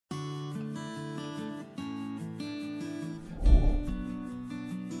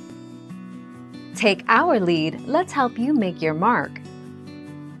Take our lead, let's help you make your mark.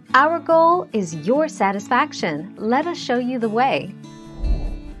 Our goal is your satisfaction. Let us show you the way.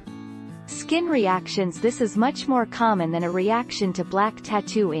 Skin reactions. This is much more common than a reaction to black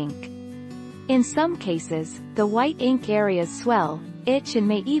tattoo ink. In some cases, the white ink areas swell, itch and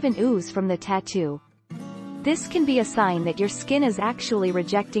may even ooze from the tattoo. This can be a sign that your skin is actually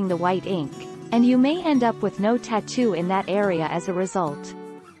rejecting the white ink, and you may end up with no tattoo in that area as a result.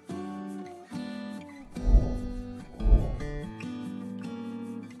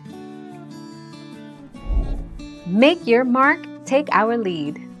 Make your mark, take our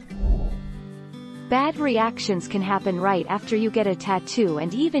lead. Bad reactions can happen right after you get a tattoo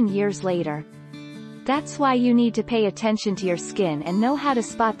and even years later. That's why you need to pay attention to your skin and know how to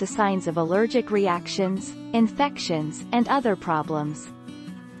spot the signs of allergic reactions, infections, and other problems.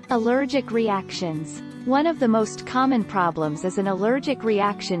 Allergic reactions. One of the most common problems is an allergic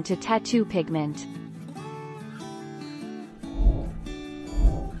reaction to tattoo pigment.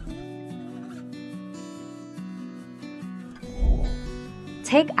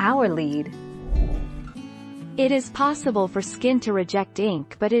 Take our lead. It is possible for skin to reject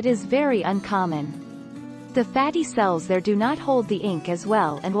ink, but it is very uncommon. The fatty cells there do not hold the ink as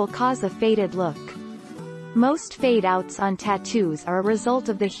well and will cause a faded look. Most fade-outs on tattoos are a result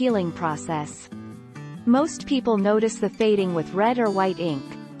of the healing process. Most people notice the fading with red or white ink,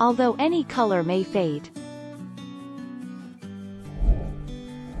 although any color may fade.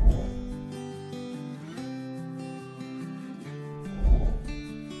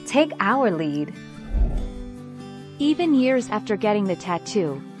 Take our lead. Even years after getting the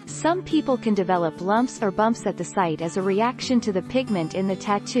tattoo, some people can develop lumps or bumps at the site as a reaction to the pigment in the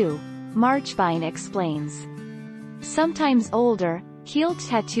tattoo, Marchvine explains. Sometimes older, healed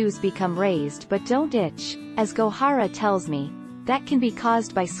tattoos become raised but don't itch, as Gohara tells me. That can be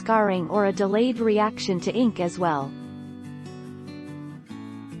caused by scarring or a delayed reaction to ink as well.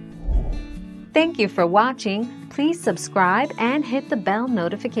 Thank you for watching. Please subscribe and hit the bell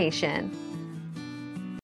notification.